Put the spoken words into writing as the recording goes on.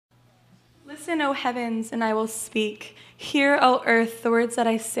Listen, O heavens, and I will speak. Hear, O earth, the words that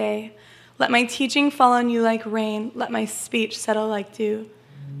I say. Let my teaching fall on you like rain. Let my speech settle like dew.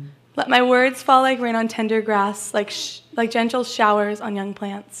 Let my words fall like rain on tender grass, like gentle showers on young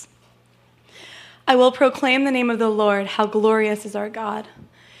plants. I will proclaim the name of the Lord. How glorious is our God.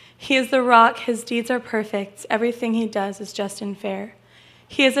 He is the rock. His deeds are perfect. Everything he does is just and fair.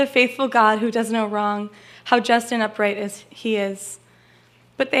 He is a faithful God who does no wrong. How just and upright he is.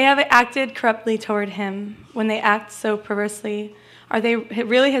 But they have acted corruptly toward him. When they act so perversely, are they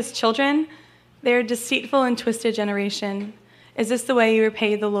really his children? They are a deceitful and twisted generation. Is this the way you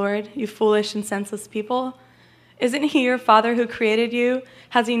repay the Lord, you foolish and senseless people? Isn't he your father who created you?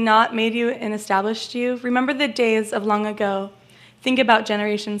 Has he not made you and established you? Remember the days of long ago. Think about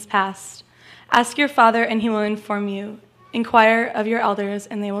generations past. Ask your father, and he will inform you. Inquire of your elders,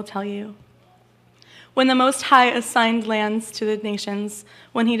 and they will tell you. When the Most High assigned lands to the nations,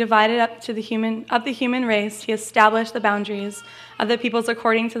 when he divided up the human race, he established the boundaries of the peoples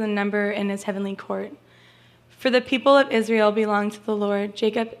according to the number in his heavenly court. For the people of Israel belong to the Lord.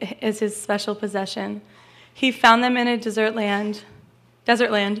 Jacob is his special possession. He found them in a desert land,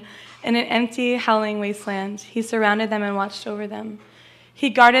 in an empty, howling wasteland. He surrounded them and watched over them. He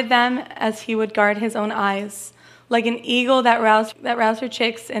guarded them as he would guard his own eyes. Like an eagle that roused her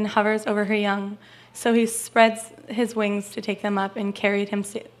chicks and hovers over her young, so he spreads his wings to take them up and carried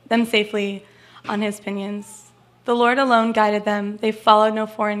them safely on his pinions. The Lord alone guided them. They followed no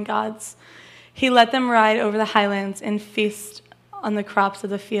foreign gods. He let them ride over the highlands and feast on the crops of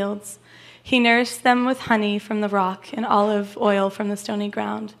the fields. He nourished them with honey from the rock and olive oil from the stony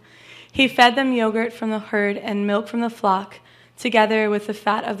ground. He fed them yogurt from the herd and milk from the flock, together with the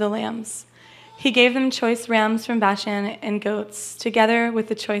fat of the lambs. He gave them choice rams from Bashan and goats, together with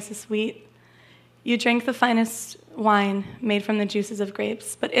the choicest wheat. You drank the finest wine made from the juices of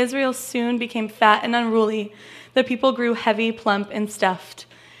grapes. But Israel soon became fat and unruly. The people grew heavy, plump, and stuffed.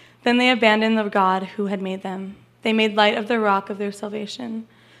 Then they abandoned the God who had made them. They made light of the rock of their salvation.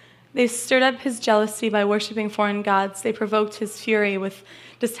 They stirred up his jealousy by worshiping foreign gods. They provoked his fury with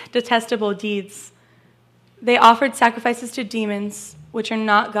detestable deeds. They offered sacrifices to demons, which are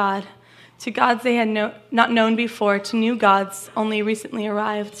not God, to gods they had not known before, to new gods only recently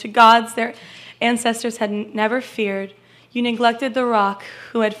arrived, to gods their ancestors had never feared. You neglected the rock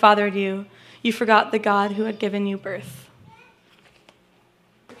who had fathered you. You forgot the God who had given you birth.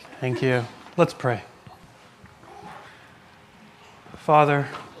 Thank you. Let's pray. Father,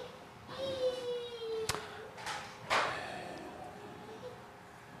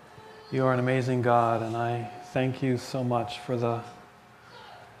 you are an amazing God, and I thank you so much for the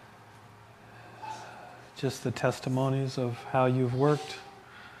testimonies of how you've worked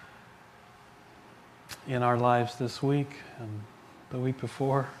in our lives this week and the week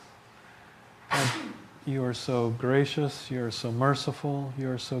before. And you are so gracious, you are so merciful, you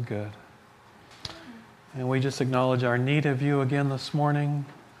are so good. And we just acknowledge our need of you again this morning.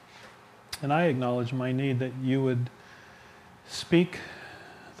 And I acknowledge my need that you would speak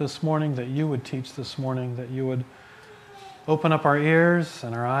this morning, that you would teach this morning, that you would open up our ears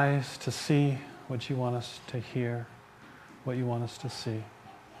and our eyes to see what you want us to hear, what you want us to see.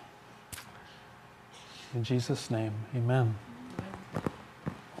 In Jesus' name, amen. I'm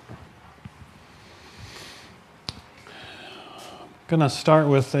going to start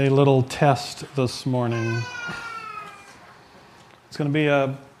with a little test this morning. It's going to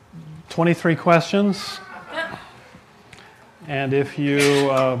be 23 questions. And if you,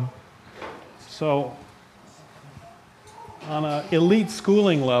 so on an elite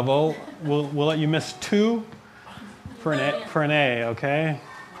schooling level, we'll let you miss 2 for an A, okay?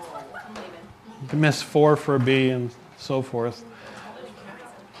 You can miss 4 for a B and so forth.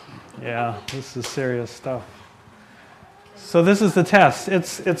 Yeah, this is serious stuff. So this is the test.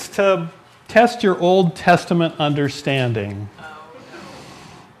 It's to test your Old Testament understanding.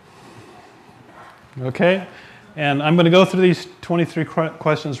 Okay? And I'm going to go through these 23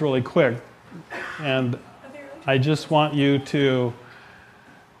 questions really quick. And I just want you to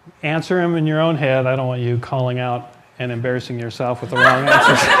answer them in your own head. I don't want you calling out and embarrassing yourself with the wrong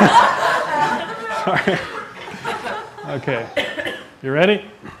answers. Sorry. Okay. You ready?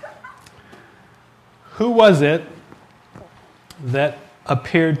 Who was it that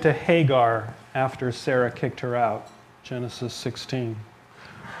appeared to Hagar after Sarah kicked her out? Genesis 16.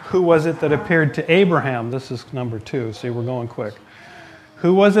 Who was it that appeared to Abraham? This is number 2. See, we're going quick.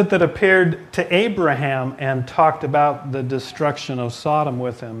 Who was it that appeared to Abraham and talked about the destruction of Sodom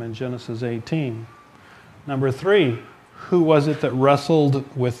with him in Genesis 18? Number 3. Who was it that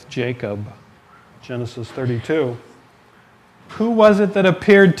wrestled with Jacob? Genesis 32. Who was it that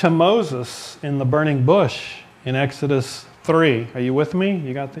appeared to Moses in the burning bush in Exodus 3? Are you with me?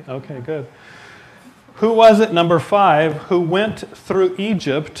 You got the? Okay, good. Who was it, number 5, who went through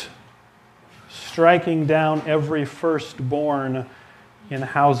Egypt, striking down every firstborn in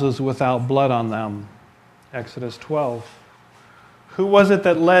houses without blood on them? Exodus 12. Who was it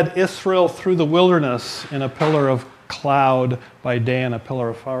that led Israel through the wilderness in a pillar of cloud by day and a pillar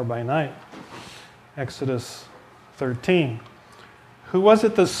of fire by night? Exodus 13. Who was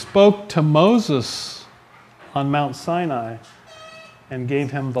it that spoke to Moses on Mount Sinai and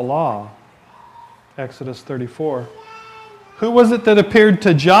gave him the law? Exodus 34. Who was it that appeared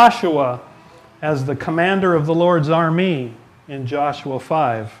to Joshua as the commander of the Lord's army in Joshua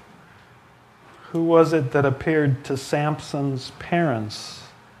 5? Who was it that appeared to Samson's parents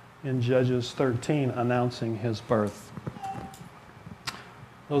in Judges 13, announcing his birth?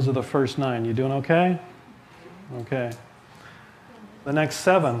 Those are the first 9. You doing okay? Okay. The next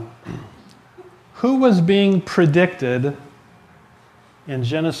 7. Who was being predicted in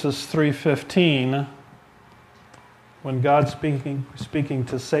Genesis 3:15 when God speaking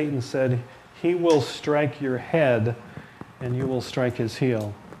to Satan said, "He will strike your head and you will strike his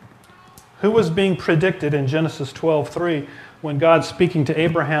heel"? Who was being predicted in Genesis 12:3 when God speaking to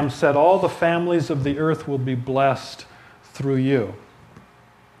Abraham said, "All the families of the earth will be blessed through you"?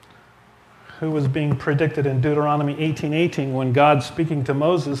 Who was being predicted in Deuteronomy 18:18 when God speaking to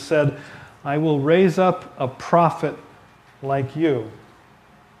Moses said, "I will raise up a prophet like you"?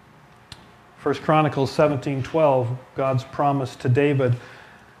 1 Chronicles 17:12, God's promise to David,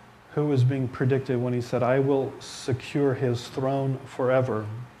 who was being predicted when he said, "I will secure his throne forever."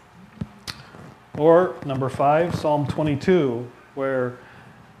 Or number 5, Psalm 22, where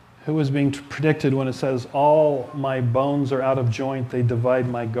who was being predicted when it says, "All my bones are out of joint, they divide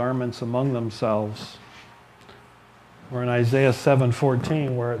my garments among themselves." Or in Isaiah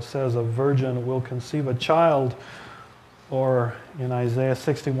 7:14, where it says, "A virgin will conceive a child." Or in Isaiah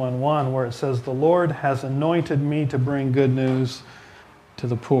 61:1, where it says, "The Lord has anointed me to bring good news to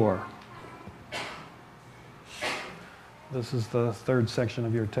the poor." This is the 3rd section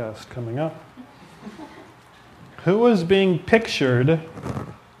of your test coming up. Who was being pictured?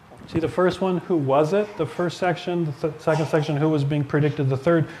 See the first one, who was it? The first section, the second section, who was being predicted? The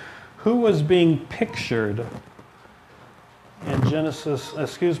third, who was being pictured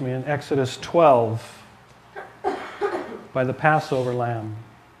in Exodus 12 by the Passover lamb?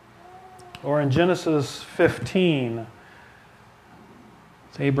 Or in Genesis 15,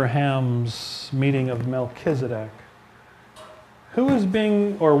 it's Abraham's meeting of Melchizedek. Who was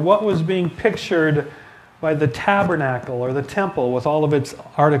being, or what was being pictured by the tabernacle or the temple with all of its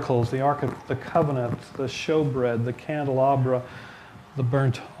articles, the Ark of the Covenant, the showbread, the candelabra, the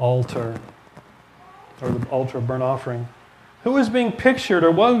burnt altar, or the altar of burnt offering? Who was being pictured,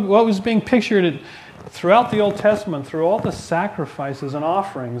 or what was being pictured throughout the Old Testament, through all the sacrifices and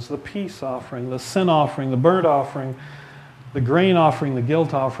offerings, the peace offering, the sin offering, the burnt offering, the grain offering, the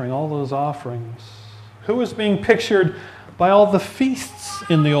guilt offering, all those offerings? Who was being pictured by all the feasts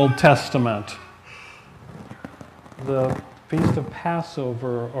in the Old Testament? The Feast of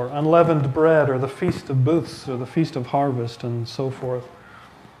Passover, or unleavened bread, or the Feast of Booths, or the Feast of Harvest, and so forth.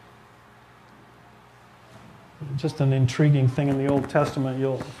 Just an intriguing thing in the Old Testament.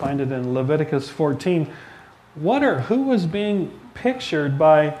 You'll find it in Leviticus 14. Who was being pictured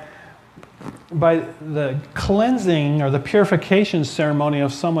by the cleansing or the purification ceremony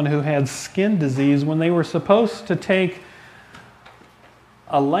of someone who had skin disease, when they were supposed to take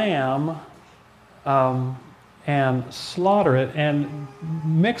a lamb and slaughter it and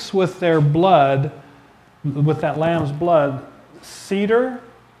mix with their blood, with that lamb's blood, cedar,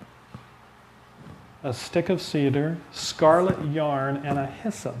 a stick of cedar, scarlet yarn, and a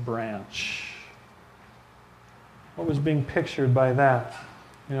hyssop branch. What was being pictured by that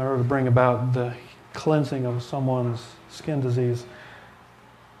in order to bring about the cleansing of someone's skin disease?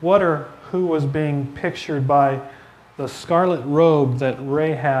 Who was being pictured by the scarlet robe that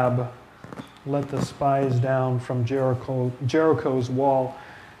Rahab let the spies down from Jericho's wall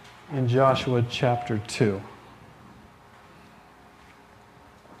in Joshua chapter 2?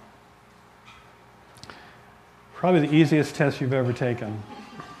 Probably the easiest test you've ever taken.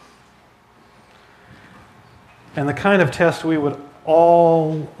 And the kind of test we would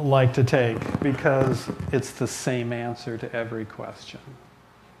all like to take, because it's the same answer to every question.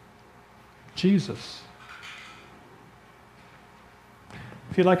 Jesus.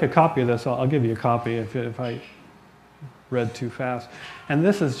 If you'd like a copy of this, I'll give you a copy if I read too fast. And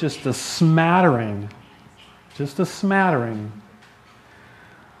this is just a smattering.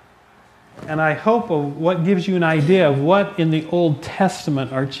 And I hope of what gives you an idea of what in the Old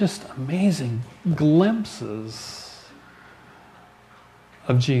Testament are just amazing glimpses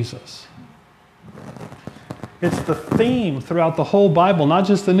of Jesus. It's the theme throughout the whole Bible, not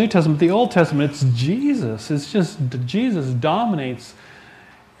just the New Testament, the Old Testament. It's Jesus. It's just Jesus dominates.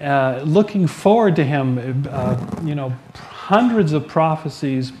 Looking forward to him, hundreds of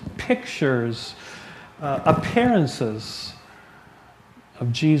prophecies, pictures, appearances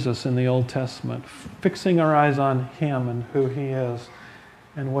of Jesus in the Old Testament, fixing our eyes on him and who he is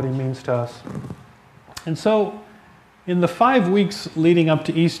and what he means to us. And so, in the 5 weeks leading up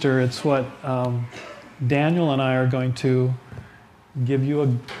to Easter, it's what Daniel and I are going to give you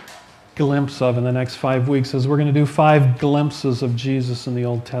a glimpse of in the next 5 weeks, as we're going to do 5 glimpses of Jesus in the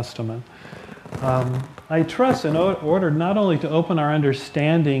Old Testament. I trust in order not only to open our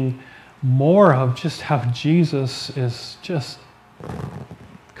understanding more of just how Jesus is just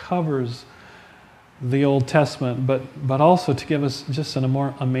covers the Old Testament, but also to give us just a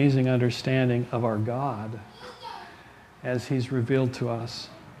more amazing understanding of our God as he's revealed to us.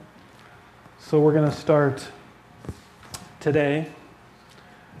 So we're going to start today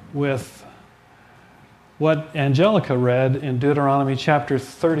with what Angelica read in Deuteronomy chapter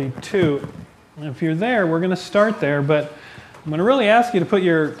 32. And if you're there, we're going to start there, but I'm going to really ask you to put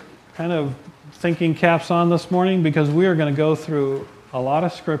your kind of thinking caps on this morning, because we are going to go through a lot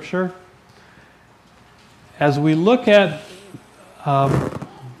of scripture. As we look at,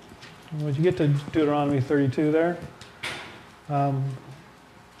 would you get to Deuteronomy 32 there?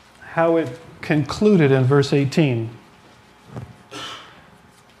 How it concluded in verse 18.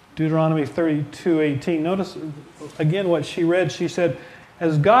 Deuteronomy 32:18. Notice again what she read. She said,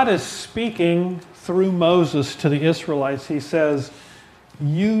 as God is speaking through Moses to the Israelites, he says,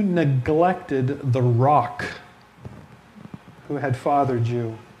 you neglected the rock who had fathered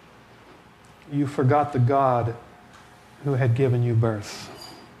you. You forgot the God who had given you birth.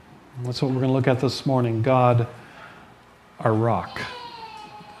 That's what we're going to look at this morning. God, our rock.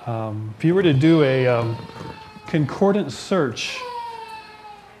 If you were to do a concordant search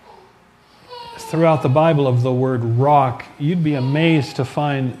throughout the Bible of the word rock, you'd be amazed to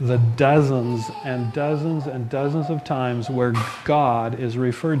find the dozens and dozens and dozens of times where God is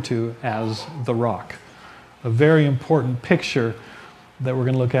referred to as the rock. A very important picture that we're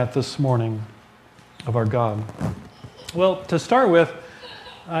going to look at this morning of our God. Well, to start with,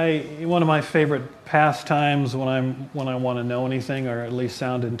 one of my favorite pastimes when I want to know anything, or at least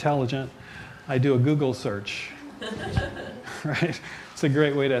sound intelligent, I do a Google search. Right? It's a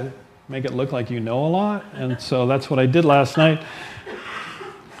great way to make it look like you know a lot, and so that's what I did last night.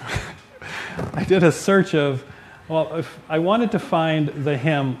 I did a search of, if I wanted to find the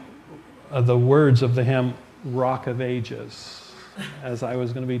hymn, the words of the hymn, Rock of Ages, as I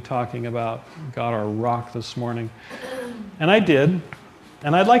was going to be talking about God our rock this morning. And I did,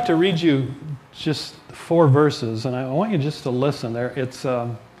 and I'd like to read you just 4 verses, and I want you just to listen there. It's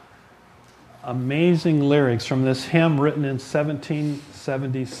amazing lyrics from this hymn written in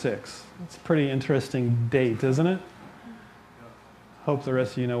 1776. It's a pretty interesting date, isn't it? Hope the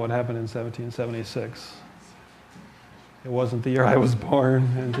rest of you know what happened in 1776. It wasn't the year I was born,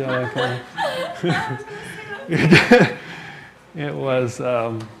 Angelica. It was,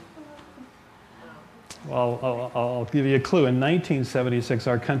 I'll give you a clue. In 1976,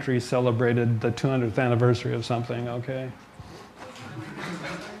 our country celebrated the 200th anniversary of something, okay?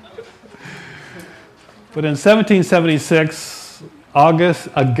 But in 1776,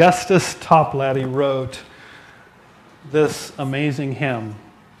 Augustus Toplady wrote this amazing hymn.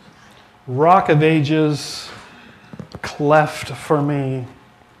 Rock of ages, cleft for me,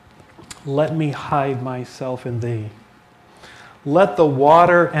 let me hide myself in thee. Let the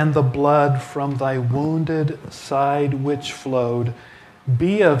water and the blood from thy wounded side which flowed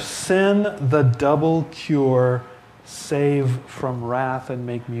be of sin the double cure, save from wrath and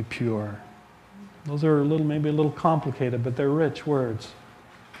make me pure. Those are maybe a little complicated, but they're rich words.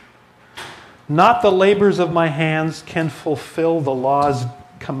 Not the labors of my hands can fulfill the law's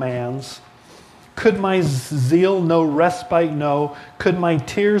commands. Could my zeal no respite know? Could my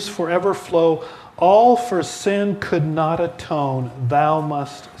tears forever flow? All for sin could not atone. Thou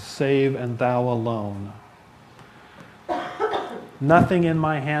must save, and thou alone. Nothing in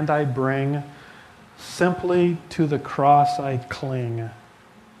my hand I bring. Simply to the cross I cling.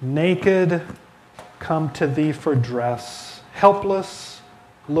 Naked, come to thee for dress. Helpless,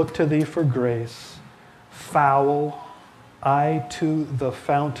 look to thee for grace. Foul, I to the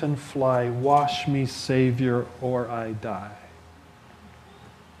fountain fly. Wash me, Savior, or I die.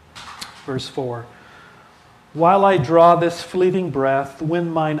 Verse 4. While I draw this fleeting breath,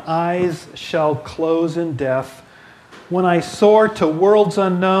 when mine eyes shall close in death, when I soar to worlds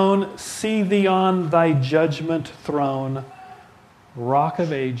unknown, see thee on thy judgment throne, Rock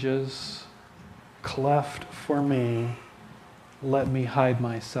of Ages, cleft for me, let me hide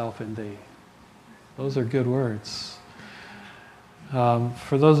myself in thee. Those are good words.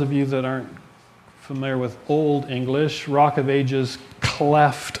 For those of you that aren't familiar with Old English, Rock of Ages,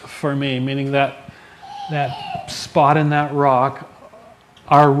 cleft for me, meaning that spot in that rock,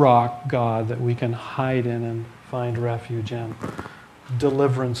 our rock, God, that we can hide in and find refuge in.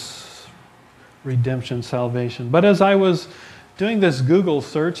 Deliverance, redemption, salvation. But as I was doing this Google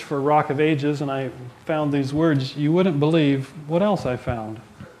search for Rock of Ages and I found these words, you wouldn't believe what else I found.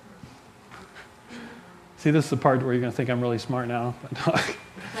 See, this is the part where you're going to think I'm really smart now.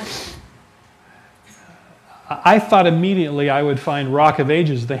 I thought immediately I would find Rock of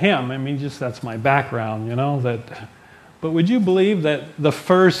Ages, the hymn. I mean, just that's my background, you know. But would you believe that the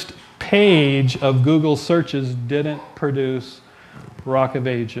first page of Google searches didn't produce Rock of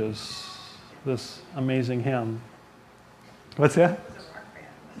Ages, this amazing hymn? What's that?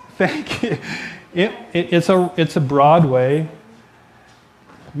 Thank you. It's a Broadway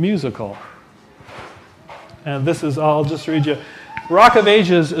musical. And this is, I'll just read you. Rock of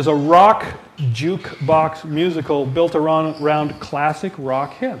Ages is a rock jukebox musical built around classic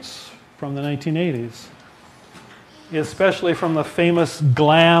rock hits from the 1980s, especially from the famous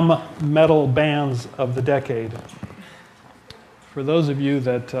glam metal bands of the decade. For those of you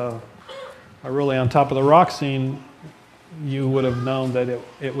that are really on top of the rock scene, you would have known that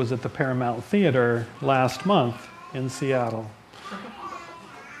it was at the Paramount Theater last month in Seattle.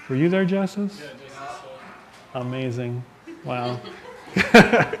 Were you there, Justice? Yeah, amazing. Wow.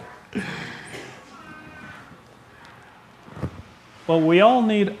 Well, we all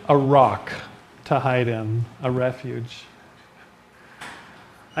need a rock to hide in, a refuge.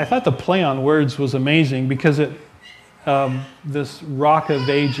 I thought the play on words was amazing because this Rock of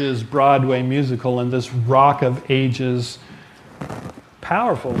Ages Broadway musical and this Rock of Ages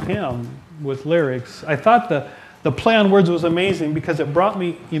powerful hymn with lyrics. I thought the play on words was amazing because it brought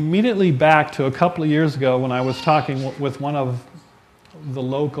me immediately back to a couple of years ago when I was talking with one of the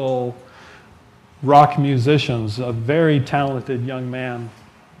local rock musicians, a very talented young man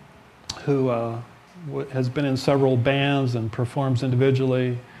who has been in several bands and performs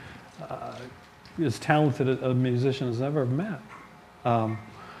individually, as talented a musician as I've ever met.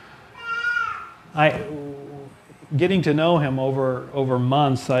 Getting to know him over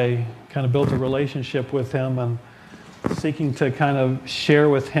months, I kind of built a relationship with him and seeking to kind of share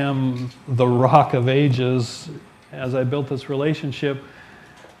with him the Rock of Ages as I built this relationship.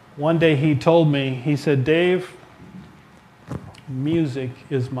 One day he told me, he said, "Dave, music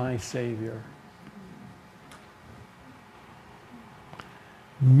is my savior."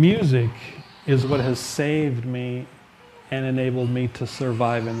 Music is what has saved me and enabled me to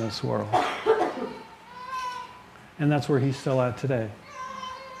survive in this world. And that's where he's still at today.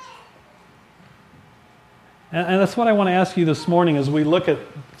 And that's what I want to ask you this morning as we look at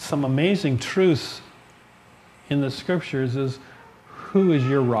some amazing truths in the scriptures is, who is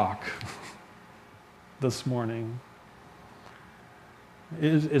your rock this morning?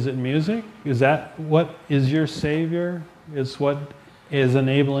 Is it music? Is that what is your savior? Is what is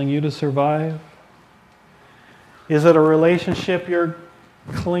enabling you to survive? Is it a relationship you're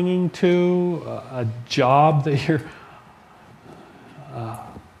clinging to? A job that you're...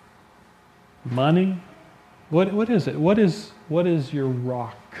 money? What is it? What is your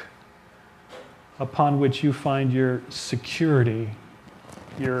rock upon which you find your security,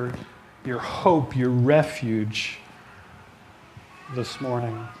 your hope, your refuge this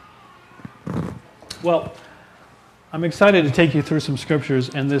morning? Well, I'm excited to take you through some scriptures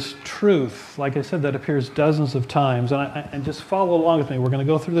and this truth, like I said, that appears dozens of times. And just follow along with me. We're going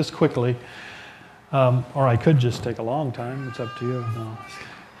to go through this quickly. Or I could just take a long time. It's up to you. No.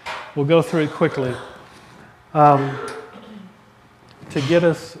 We'll go through it quickly. To get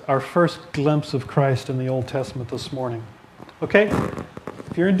us our first glimpse of Christ in the Old Testament this morning. Okay?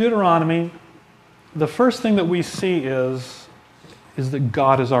 If you're in Deuteronomy, the first thing that we see is that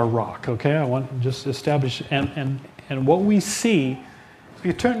God is our rock. Okay? I want to just establish, and what we see, if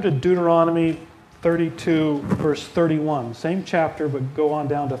you turn to Deuteronomy 32, verse 31, same chapter, but go on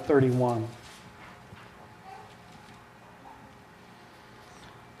down to 31.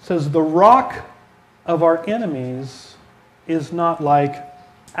 It says, "The rock of our enemies is not like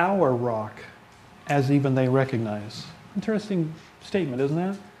our rock, as even they recognize." Interesting statement, isn't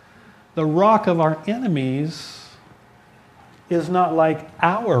that? The rock of our enemies is not like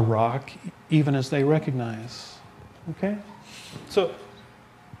our rock, even as they recognize. Okay? So,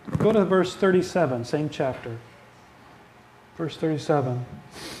 go to verse 37, same chapter. Verse 37.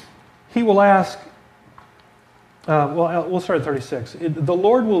 He will ask, we'll start at 36. The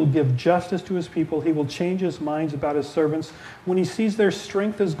Lord will give justice to his people. He will change his minds about his servants. When he sees their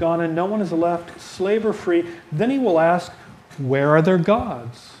strength is gone and no one is left, slave or free, then he will ask, where are their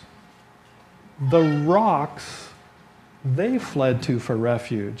gods? The rocks they fled to for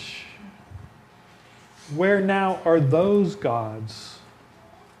refuge. Where now are those gods?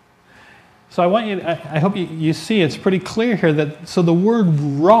 So I hope you see it's pretty clear here that, so the word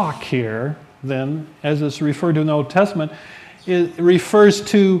rock here, then, as it's referred to in the Old Testament, it refers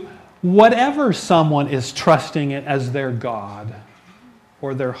to whatever someone is trusting it as their God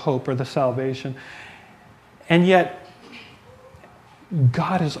or their hope or the salvation. And yet,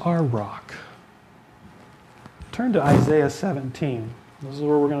 God is our rock. Turn to Isaiah 17. This is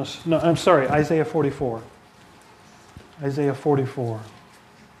where we're going to... No, I'm sorry, Isaiah 44. Isaiah 44.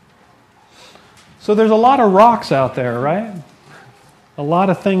 So there's a lot of rocks out there, right? A lot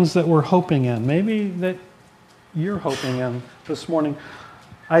of things that we're hoping in. Maybe that you're hoping in this morning.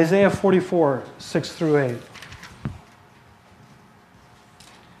 Isaiah 44, 6 through 8.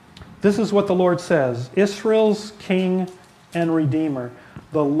 This is what the Lord says. Israel's King and Redeemer,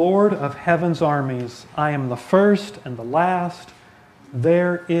 the Lord of heaven's armies. I am the first and the last.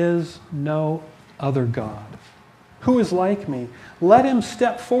 There is no other God. Who is like me? Let him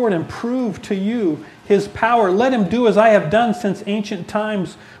step forward and prove to you his power. Let him do as I have done since ancient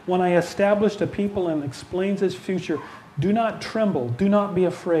times when I established a people and explains its future. Do not tremble. Do not be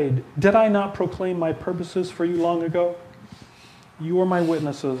afraid. Did I not proclaim my purposes for you long ago? You are my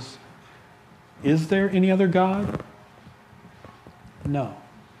witnesses. Is there any other God? No.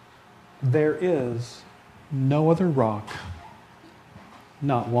 There is no other rock.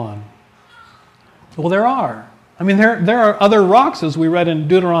 Not one. Well, there are. I mean, there are other rocks, as we read in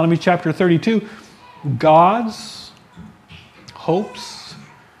Deuteronomy chapter 32. Gods, hopes,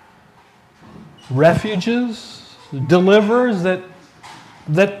 refuges, deliverers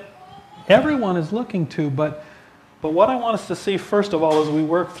that everyone is looking to. But what I want us to see, first of all, as we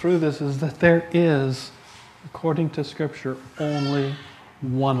work through this, is that there is, according to Scripture, only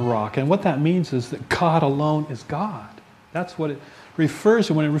one rock. And what that means is that God alone is God. That's what it refers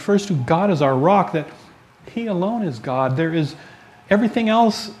to when it refers to God as our rock, that He alone is God. Everything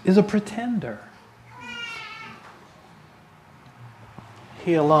else is a pretender.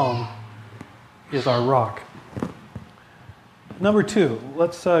 He alone is our rock. Number 2,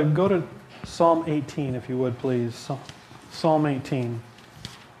 let's go to Psalm 18, if you would, please. Psalm 18.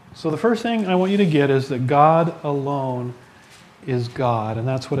 So the first thing I want you to get is that God alone is God, and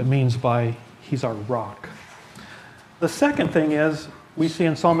that's what it means by He's our rock. The second thing is, we see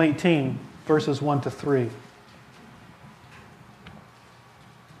in Psalm 18, verses 1 to 3.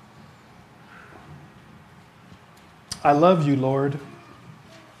 I love you, Lord.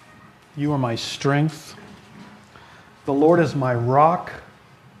 You are my strength. The Lord is my rock,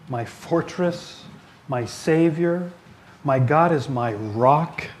 my fortress, my Savior. My God is my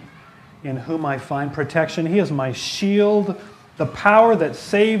rock, in whom I find protection. He is my shield, the power that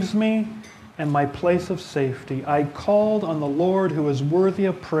saves me, and my place of safety. I called on the Lord, who is worthy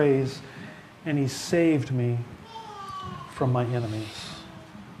of praise, and He saved me from my enemies.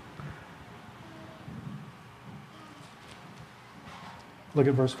 Look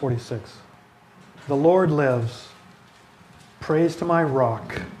at verse 46. The Lord lives. Praise to my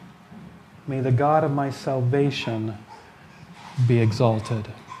rock. May the God of my salvation be exalted.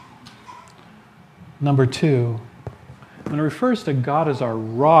 Number 2, when it refers to God as our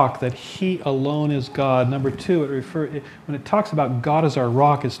rock, that He alone is God. Number 2, when it talks about God as our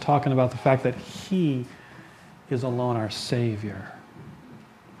rock, it's talking about the fact that He is alone our Savior.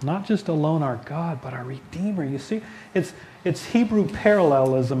 Not just alone our God, but our Redeemer. You see, it's Hebrew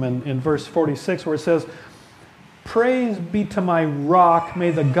parallelism in verse 46 where it says, praise be to my rock,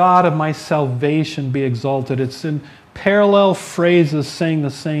 may the God of my salvation be exalted. It's in parallel phrases saying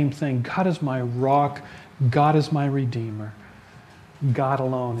the same thing. God is my rock. God is my Redeemer. God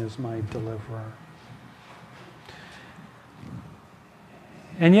alone is my deliverer.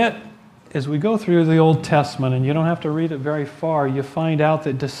 And yet, as we go through the Old Testament, and you don't have to read it very far, you find out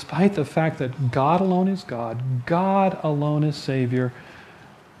that despite the fact that God alone is God, God alone is Savior,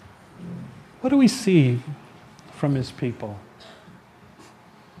 what do we see from His people?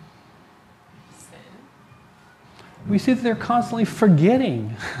 We see that they're constantly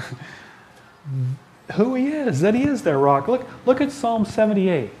forgetting who He is, that He is their rock. Look at Psalm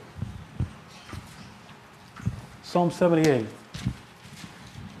 78. Psalm 78.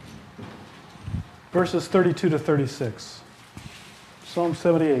 verses 32 to 36. Psalm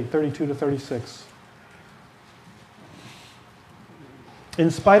 78, 32 to 36. In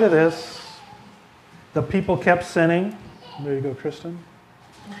spite of this, the people kept sinning. There you go, Kristen.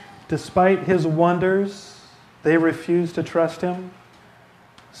 Despite his wonders, they refused to trust him.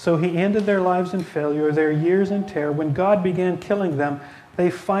 So he ended their lives in failure, their years in terror. When God began killing them, they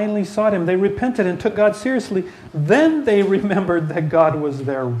finally sought him. They repented and took God seriously. Then they remembered that God was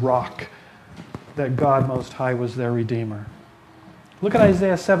their rock, that God Most High was their Redeemer. Look at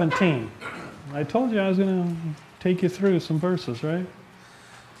Isaiah 17. I told you I was going to take you through some verses, right?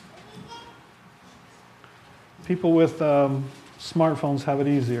 People with smartphones have it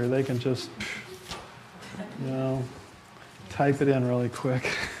easier. They can just, type it in really quick.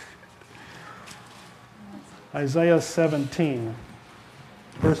 Isaiah 17,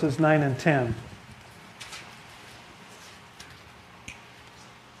 verses 9 and 10.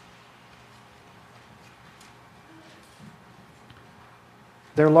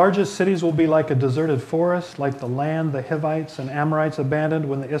 Their largest cities will be like a deserted forest, like the land the Hivites and Amorites abandoned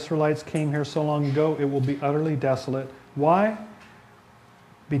when the Israelites came here so long ago. It will be utterly desolate. Why?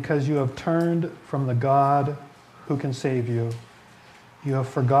 Because you have turned from the God who can save you. You have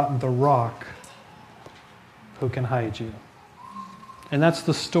forgotten the rock who can hide you. And that's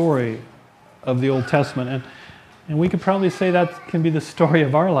the story of the Old Testament. And we could probably say that can be the story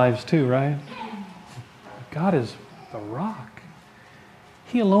of our lives too, right? God is the rock.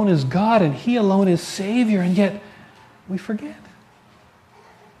 He alone is God and He alone is Savior, and yet we forget.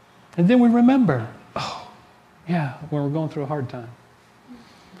 And then we remember, when we're going through a hard time.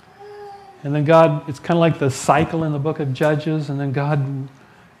 And then God, it's kind of like the cycle in the book of Judges, and then God,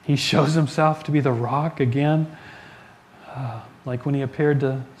 He shows Himself to be the rock again. Like when He appeared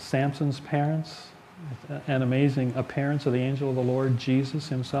to Samson's parents, an amazing appearance of the angel of the Lord, Jesus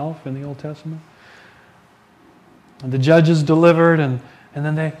Himself in the Old Testament. And the judges delivered, and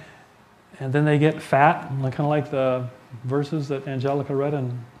then they get fat, kind of like the verses that Angelica read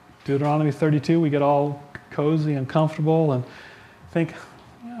in Deuteronomy 32. We get all cozy and comfortable and think,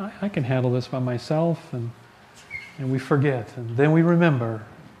 I can handle this by myself, and we forget, and then we remember,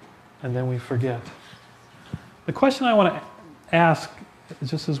 and then we forget. The question I want to ask,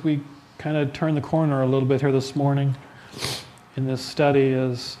 just as we kind of turn the corner a little bit here this morning in this study,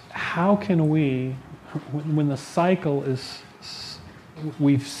 is how can we, when the cycle is,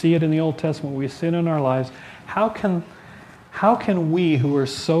 we see it in the Old Testament, we see it in our lives, how can we who are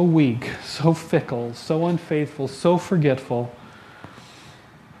so weak, so fickle, so unfaithful, so forgetful,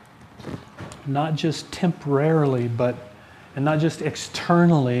 not just temporarily, and not just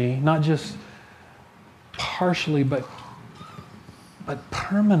externally, not just partially, but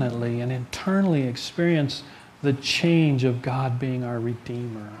permanently and internally experience the change of God being our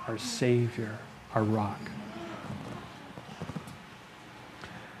Redeemer, our Savior, our rock?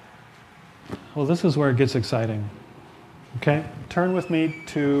 Well, this is where it gets exciting. Okay? Turn with me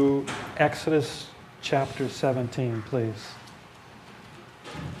to Exodus chapter 17, please.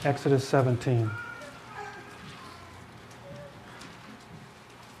 Exodus 17.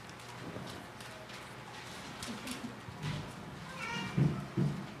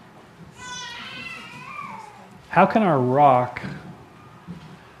 How can our rock,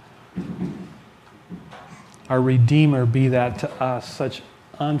 our Redeemer, be that to us, such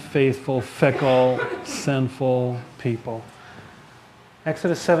unfaithful, fickle, sinful people?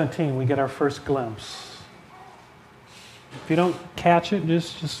 Exodus 17, we get our first glimpse. If you don't catch it,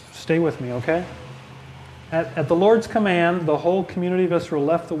 just stay with me, okay? At the Lord's command, the whole community of Israel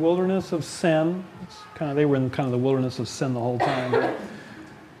left the wilderness of sin. They were in kind of the wilderness of sin the whole time. Right?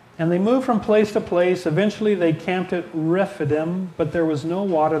 And they moved from place to place. Eventually they camped at Rephidim, but there was no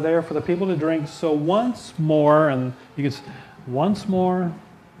water there for the people to drink. So once more,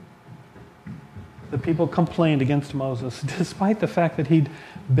 the people complained against Moses, despite the fact that he'd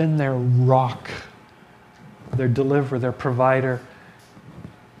been their rock, their deliverer, their provider,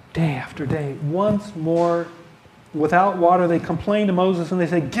 day after day. Once more, without water, they complained to Moses and they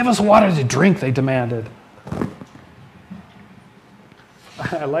said, "Give us water to drink," they demanded.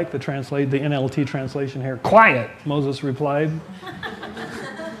 I like the NLT translation here. "Quiet," Moses replied.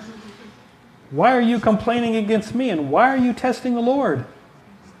 "Why are you complaining against me, and why are you testing the Lord?"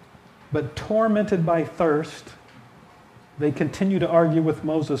 But tormented by thirst, they continue to argue with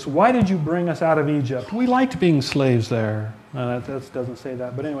Moses. "Why did you bring us out of Egypt? We liked being slaves there." That doesn't say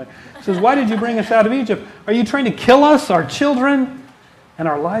that, but anyway. It says, "Why did you bring us out of Egypt? Are you trying to kill us, our children, and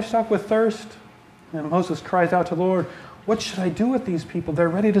our livestock with thirst?" And Moses cries out to the Lord, "What should I do with these people? They're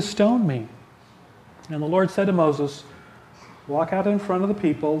ready to stone me." And the Lord said to Moses, walk out in front of the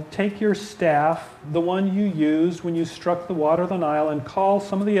people, take your staff, the one you used when you struck the water of the Nile, and call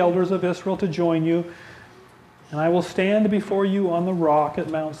some of the elders of Israel to join you. And I will stand before you on the rock at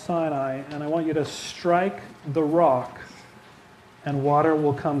Mount Sinai, and I want you to strike the rock, and water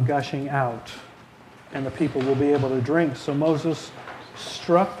will come gushing out, and the people will be able to drink. So Moses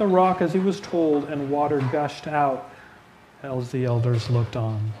struck the rock as he was told, and water gushed out as the elders looked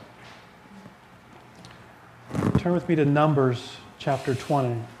on. Turn with me to Numbers chapter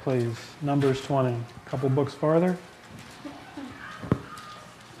 20, please. Numbers 20. A couple books farther.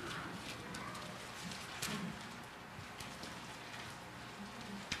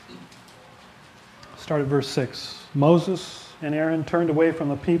 Start at verse 6. Moses and Aaron turned away from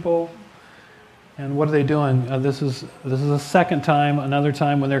the people. And what are they doing? This is a second time, another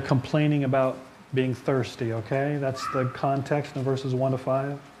time when they're complaining about being thirsty, okay? That's the context in verses 1 to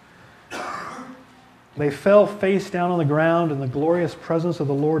 5. They fell face down on the ground, and the glorious presence of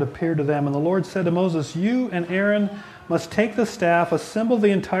the Lord appeared to them. And the Lord said to Moses, "You and Aaron must take the staff, assemble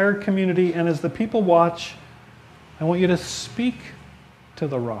the entire community, and as the people watch, I want you to speak to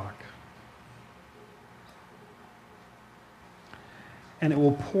the rock. And it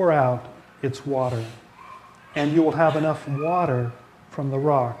will pour out its water, and you will have enough water from the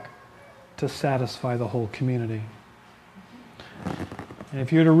rock to satisfy the whole community." And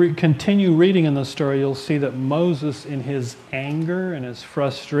if you were to continue reading in the story, you'll see that Moses, in his anger and his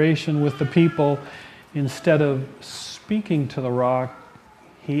frustration with the people, instead of speaking to the rock,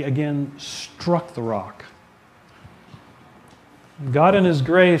 he again struck the rock. God in his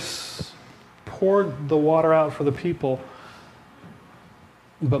grace poured the water out for the people,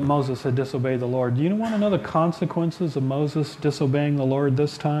 but Moses had disobeyed the Lord. Do you want to know the consequences of Moses disobeying the Lord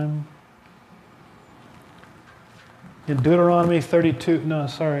this time? In Deuteronomy 32,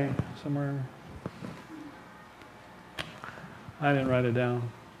 somewhere. I didn't write it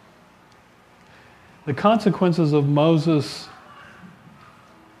down. The consequences of Moses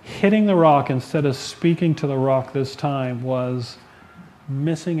hitting the rock instead of speaking to the rock this time was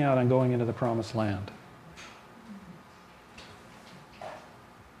missing out on going into the promised land.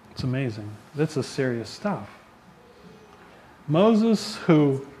 It's amazing. This is serious stuff. Moses,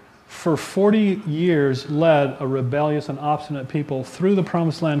 who for 40 years led a rebellious and obstinate people through the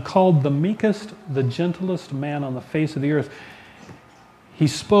promised land, called the meekest, the gentlest man on the face of the earth, he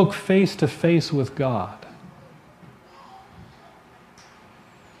spoke face to face with God.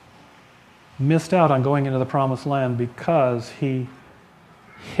 Missed out on going into the promised land because he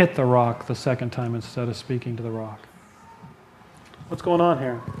hit the rock the second time instead of speaking to the rock. What's going on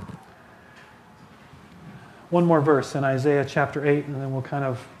here? One more verse in Isaiah chapter 8, and then we'll kind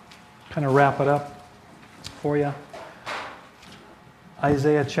of wrap it up for you.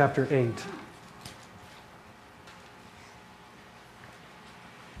 Isaiah chapter 8.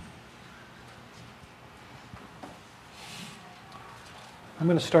 I'm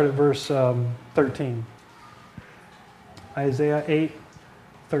going to start at verse 13. Isaiah 8,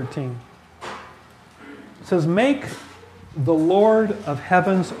 13. It says, "Make the Lord of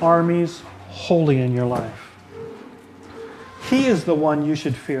heaven's armies holy in your life. He is the one you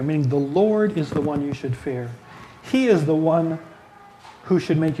should fear," meaning the Lord is the one you should fear. He is the one who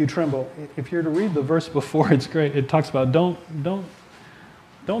should make you tremble. If you're to read the verse before, it's great. It talks about don't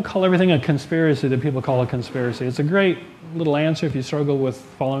call everything a conspiracy that people call a conspiracy. It's a great little answer if you struggle with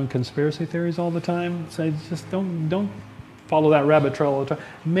following conspiracy theories all the time. Say, just don't follow that rabbit trail all the time.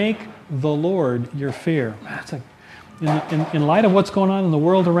 Make the Lord your fear. That's in light of what's going on in the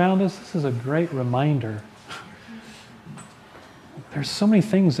world around us, this is a great reminder. There's so many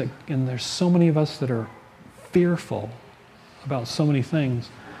things and there's so many of us that are fearful about so many things.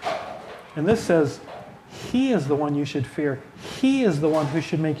 And this says, He is the one you should fear. He is the one who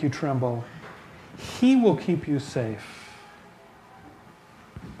should make you tremble. He will keep you safe.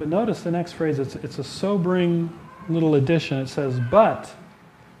 But notice the next phrase, it's a sobering little addition. It says, "But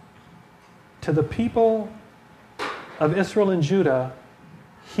to the people of Israel and Judah,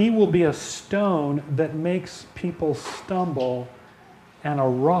 He will be a stone that makes people stumble and a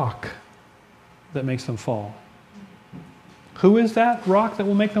rock that makes them fall." Who is that rock that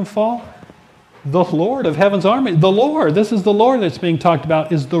will make them fall? The Lord of heaven's army. The Lord, this is the Lord that's being talked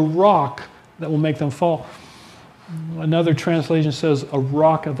about, is the rock that will make them fall. Another translation says a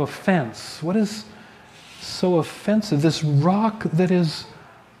rock of offense. What is so offensive? This rock that is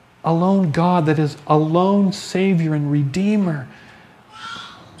alone God, that is alone Savior and Redeemer.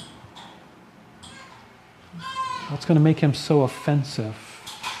 What's going to make him so offensive?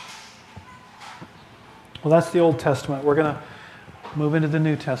 Well, that's the Old Testament. We're going to move into the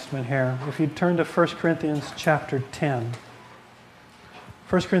New Testament here. If you turn to 1 Corinthians chapter 10.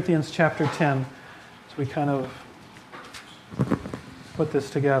 1 Corinthians chapter 10, as we kind of put this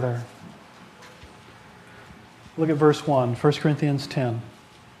together. Look at verse 1, 1 Corinthians 10.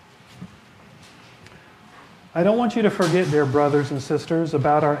 I don't want you to forget, dear brothers and sisters,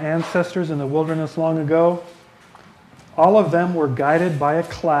 about our ancestors in the wilderness long ago. All of them were guided by a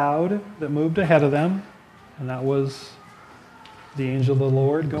cloud that moved ahead of them, and that was the angel of the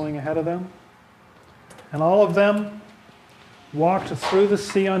Lord going ahead of them. And all of them walked through the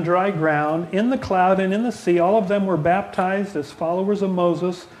sea on dry ground, in the cloud and in the sea. All of them were baptized as followers of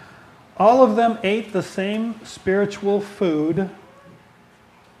Moses. All of them ate the same spiritual food.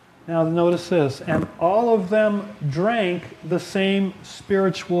 Now notice this, and all of them drank the same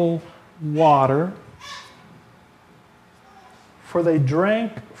spiritual water, for they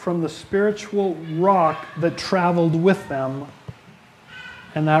drank from the spiritual rock that traveled with them,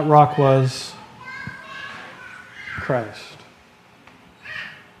 and that rock was Christ.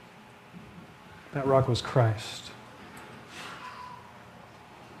 That rock was Christ.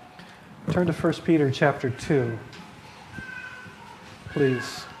 Turn to 1 Peter chapter 2,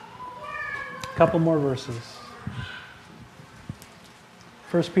 please. A couple more verses.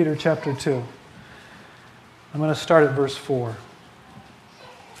 1 Peter chapter 2. I'm going to start at verse 4.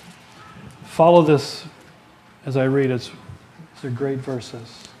 Follow this as I read. These are great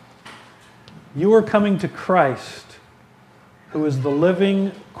verses. You are coming to Christ, who is the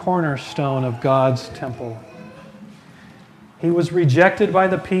living cornerstone of God's temple. He was rejected by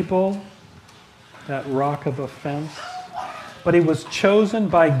the people, that rock of offense, but he was chosen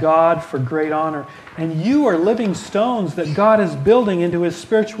by God for great honor. And you are living stones that God is building into his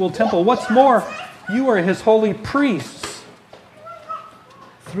spiritual temple. What's more, you are his holy priests.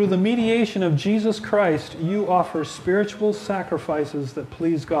 Through the mediation of Jesus Christ, you offer spiritual sacrifices that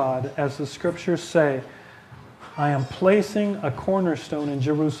please God. As the scriptures say, I am placing a cornerstone in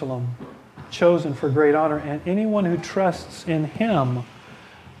Jerusalem, chosen for great honor, and anyone who trusts in him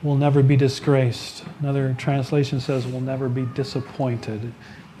will never be disgraced. Another translation says, will never be disappointed.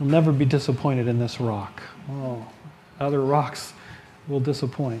 You'll never be disappointed in this rock. Oh, other rocks will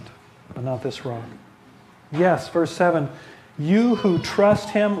disappoint, but not this rock. Yes, verse 7, you who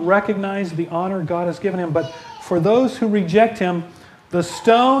trust him recognize the honor God has given him, but for those who reject him, the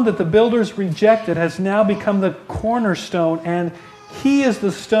stone that the builders rejected has now become the cornerstone, and he is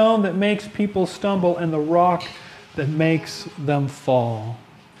the stone that makes people stumble and the rock that makes them fall.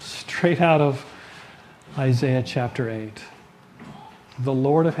 Straight out of Isaiah chapter 8. The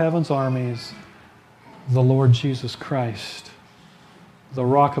Lord of heaven's armies, the Lord Jesus Christ, the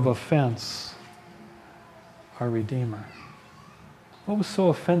rock of offense, our Redeemer. What was so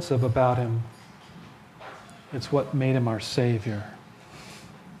offensive about him? It's what made him our Savior.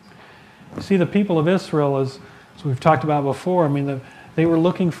 You see, the people of Israel, as we've talked about before, they were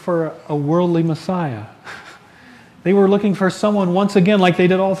looking for a worldly Messiah. They were looking for someone, once again, like they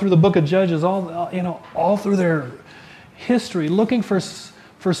did all through the book of Judges, all through their history, looking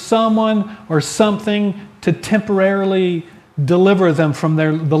for someone or something to temporarily deliver them from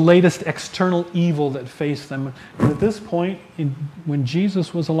the latest external evil that faced them. And at this point, when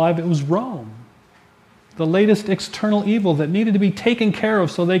Jesus was alive, it was Rome. The latest external evil that needed to be taken care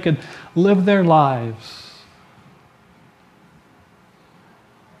of so they could live their lives.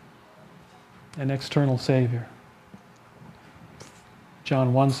 An external Savior.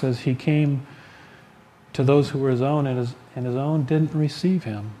 John 1 says he came to those who were his own, and his own didn't receive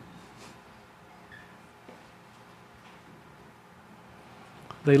him.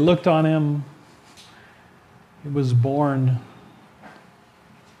 They looked on him. He was born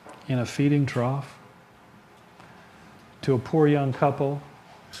in a feeding trough to a poor young couple,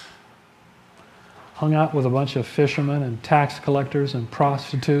 hung out with a bunch of fishermen and tax collectors and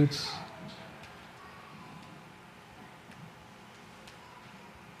prostitutes.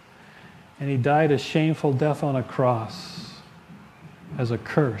 And he died a shameful death on a cross as a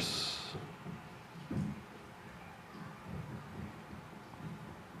curse.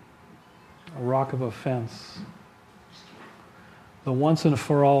 A rock of offense. The once and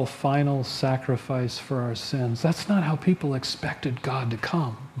for all final sacrifice for our sins. That's not how people expected God to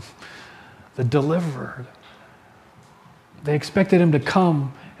come. The deliverer. They expected him to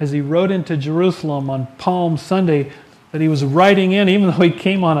come as he rode into Jerusalem on Palm Sunday, that he was riding in, even though he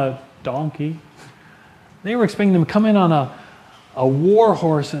came on a donkey. They were expecting him to come in on a war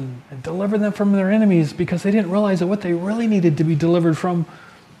horse and deliver them from their enemies, because they didn't realize that what they really needed to be delivered from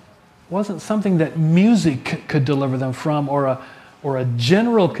wasn't something that music could deliver them from, or a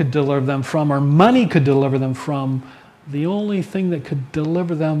general could deliver them from, or money could deliver them from. The only thing that could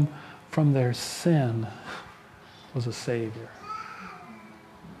deliver them from their sin was a Savior.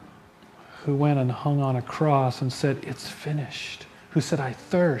 who went and hung on a cross and said, "It's finished," who said, "I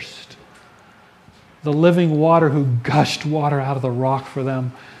thirst." The living water who gushed water out of the rock for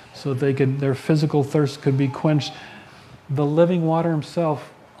them so their physical thirst could be quenched. The living water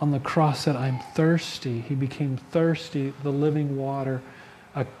himself on the cross said, "I'm thirsty." He became thirsty, the living water,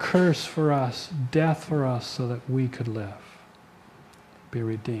 a curse for us, death for us, so that we could live, be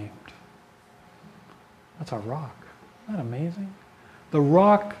redeemed. That's our rock. Isn't that amazing? The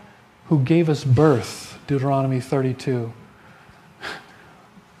rock who gave us birth, Deuteronomy 32.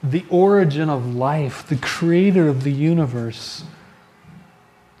 The origin of life, the creator of the universe.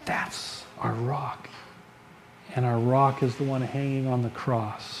 That's our rock. And our rock is the one hanging on the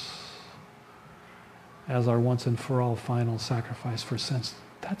cross as our once and for all final sacrifice for sins.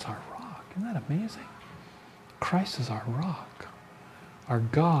 That's our rock. Isn't that amazing? Christ is our rock, our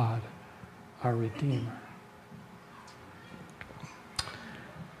God, our Redeemer.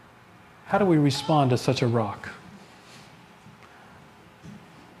 How do we respond to such a rock?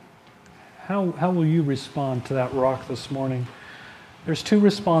 How will you respond to that rock this morning? There's two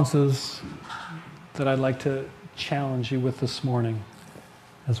responses that I'd like to challenge you with this morning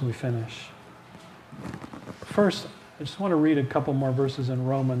as we finish. First, I just want to read a couple more verses in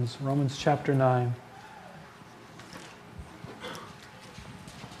Romans chapter 9,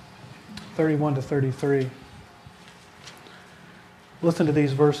 31 to 33. Listen to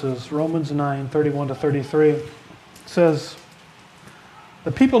these verses. Romans 9, 31 to 33 says,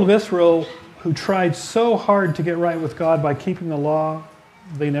 "The people of Israel who tried so hard to get right with God by keeping the law,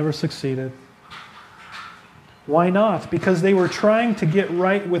 they never succeeded. Why not? Because they were trying to get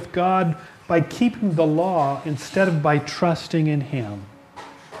right with God by keeping the law instead of by trusting in Him."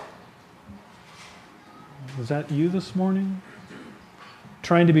 Was that you this morning?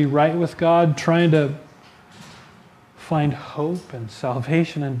 Trying to be right with God, trying to find hope and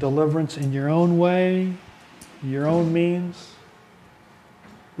salvation and deliverance in your own way, your own means?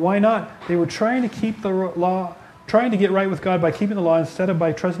 Why not? They were trying to keep the law, trying to get right with God by keeping the law instead of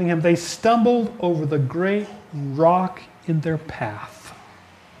by trusting Him. They stumbled over the great rock in their path,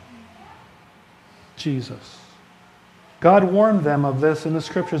 Jesus. God warned them of this in the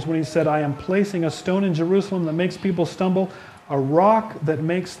Scriptures when He said, "I am placing a stone in Jerusalem that makes people stumble, a rock that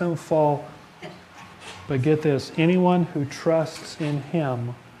makes them fall. But get this, anyone who trusts in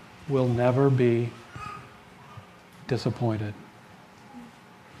Him will never be disappointed."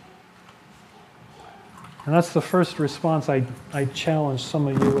 And that's the first response I challenge some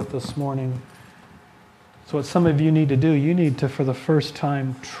of you with this morning. So what some of you need to do, you need to, for the first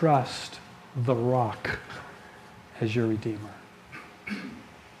time, trust the rock as your Redeemer.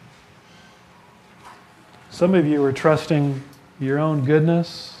 Some of you are trusting your own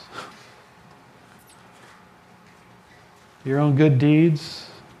goodness, your own good deeds,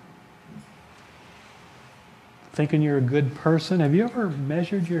 thinking you're a good person. Have you ever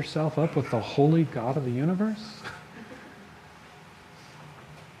measured yourself up with the holy God of the universe?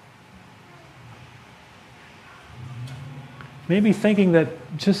 Maybe thinking that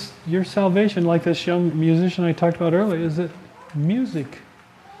just your salvation, like this young musician I talked about earlier, is that music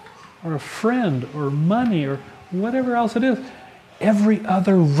or a friend or money or whatever else it is. Every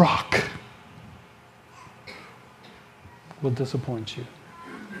other rock will disappoint you.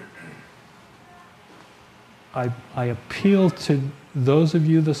 I appeal to those of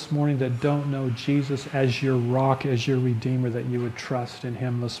you this morning that don't know Jesus as your rock, as your Redeemer, that you would trust in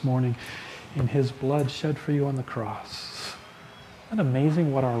Him this morning, in His blood shed for you on the cross. Isn't it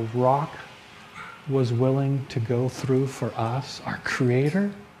amazing what our rock was willing to go through for us? Our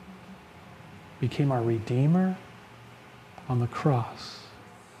Creator became our Redeemer on the cross.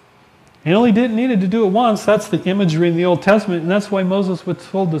 He only needed to do it once. That's the imagery in the Old Testament, and that's why Moses was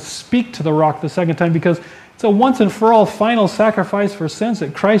told to speak to the rock the second time, because it's a once and for all final sacrifice for sins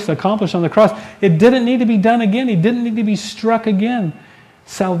that Christ accomplished on the cross. It didn't need to be done again. He didn't need to be struck again.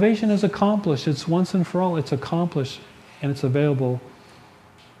 Salvation is accomplished. It's once and for all. It's accomplished, and it's available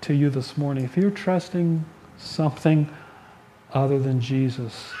to you this morning. If you're trusting something other than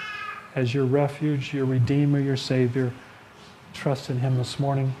Jesus as your refuge, your Redeemer, your Savior, trust in Him this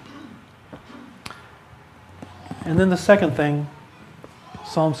morning. And then the second thing,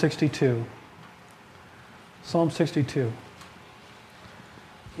 Psalm 62. Psalm 62.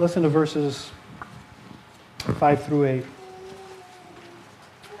 Listen to verses 5 through 8.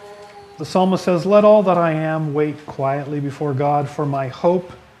 The psalmist says, "Let all that I am wait quietly before God, for my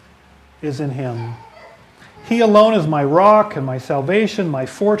hope is in Him. He alone is my rock and my salvation, my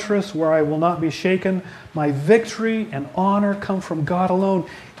fortress where I will not be shaken. My victory and honor come from God alone.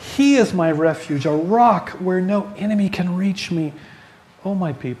 He is my refuge, a rock where no enemy can reach me. Oh,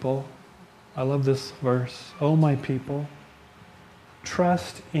 my people, I love this verse. Oh, my people,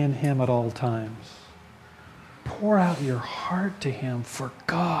 trust in him at all times. Pour out your heart to him, for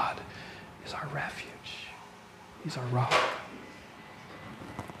God is our refuge. He's our rock.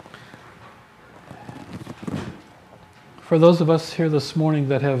 For those of us here this morning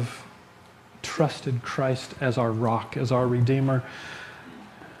that have trusted Christ as our rock, as our Redeemer,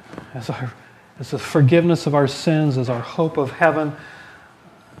 as the forgiveness of our sins, as our hope of heaven,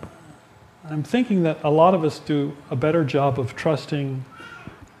 I'm thinking that a lot of us do a better job of trusting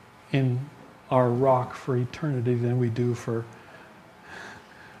in our rock for eternity than we do for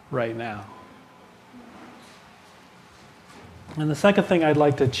right now. And the second thing I'd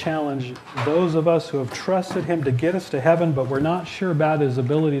like to challenge those of us who have trusted him to get us to heaven, but we're not sure about his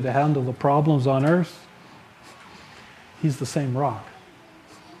ability to handle the problems on earth. He's the same rock,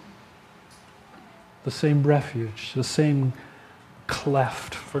 the same refuge, the same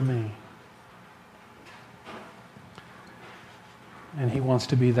cleft for me. And he wants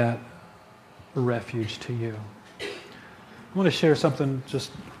to be that refuge to you. I want to share something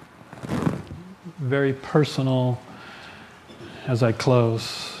just very personal as I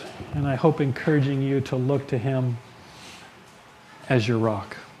close, and I hope encouraging you to look to him as your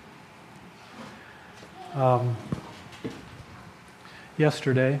rock.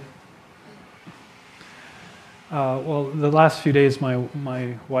 Yesterday, the last few days,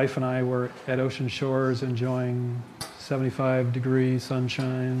 my wife and I were at Ocean Shores enjoying 75-degree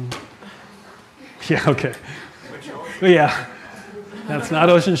sunshine. Yeah, okay. Yeah, that's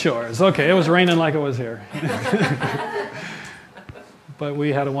not Ocean Shores. Okay, it was raining like it was here. But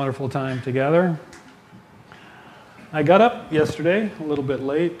we had a wonderful time together. I got up yesterday a little bit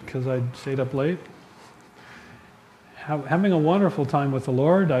late because I stayed up late. Having a wonderful time with the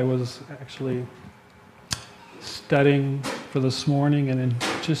Lord. I was actually studying for this morning and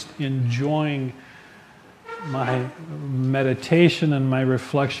just enjoying my meditation and my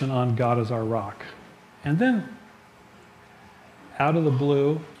reflection on God as our rock. And then, out of the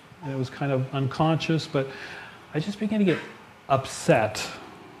blue, and it was kind of unconscious, but I just began to get upset,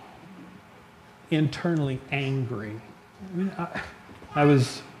 internally angry. I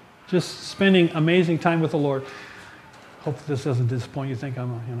was just spending amazing time with the Lord. Hope this doesn't disappoint you. Think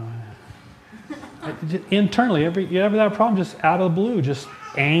I'm, internally, you ever have a problem just out of the blue, just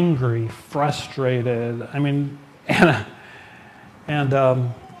angry, frustrated. I mean,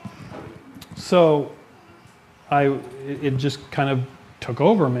 so it just kind of took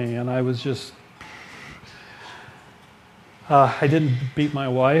over me, and I was just. I didn't beat my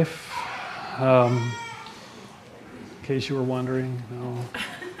wife, in case you were wondering. No.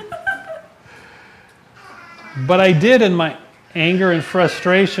 But I did, in my anger and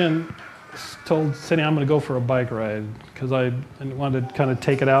frustration, told Cindy I'm going to go for a bike ride because I wanted to kind of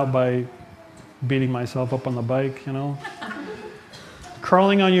take it out by beating myself up on the bike,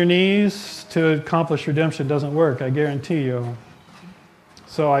 Crawling on your knees to accomplish redemption doesn't work, I guarantee you.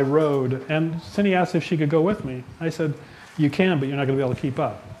 So I rode, and Cindy asked if she could go with me. I said, you can, but you're not going to be able to keep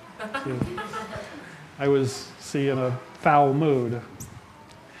up. I was, in a foul mood.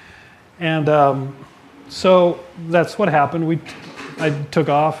 And so that's what happened. I took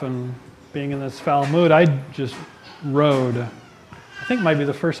off, and being in this foul mood, I just rode. I think it might be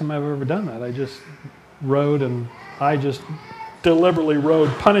the first time I've ever done that. I just rode, and I just deliberately rode,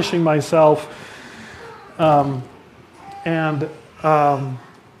 punishing myself.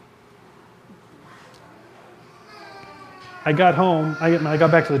 I got home. I got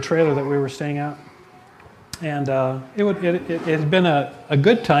back to the trailer that we were staying at, and it had been a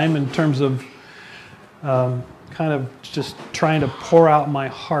good time in terms of kind of just trying to pour out my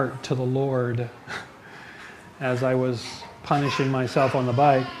heart to the Lord as I was punishing myself on the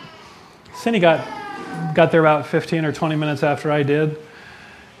bike. Cindy got there about 15 or 20 minutes after I did,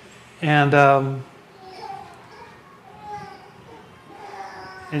 and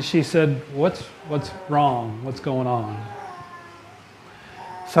she said, "What's wrong? What's going on?"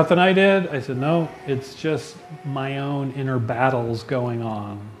 Something I did? I said, no, it's just my own inner battles going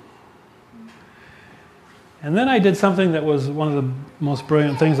on. And then I did something that was one of the most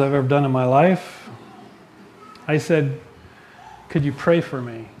brilliant things I've ever done in my life. I said, could you pray for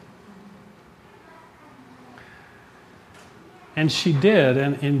me? And she did,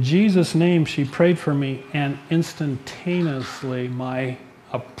 and in Jesus' name she prayed for me, and instantaneously my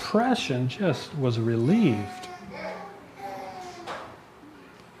oppression just was relieved.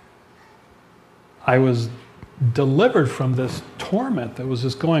 I was delivered from this torment that was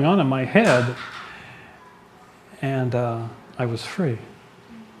just going on in my head, and I was free.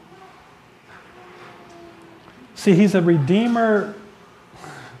 See, he's a redeemer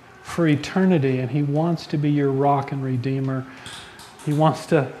for eternity, and He wants to be your rock and redeemer. He wants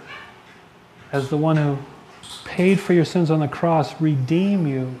to, as the one who paid for your sins on the cross, redeem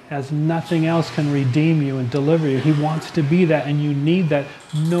you as nothing else can redeem you and deliver you. He wants to be that, and you need that.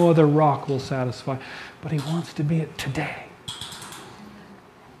 No other rock will satisfy. But He wants to be it today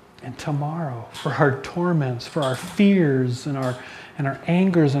and tomorrow, for our torments, for our fears and our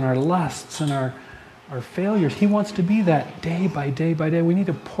angers and our lusts and our failures. He wants to be that day by day by day. We need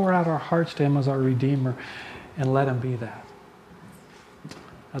to pour out our hearts to Him as our Redeemer and let Him be that.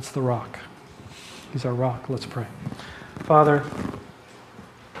 That's the rock. He's our rock. Let's pray. Father,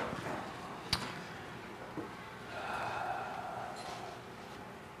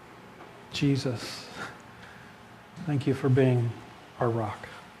 Jesus, thank You for being our rock,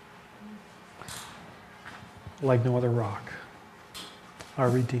 like no other rock, our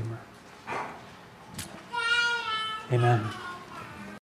Redeemer. Amen.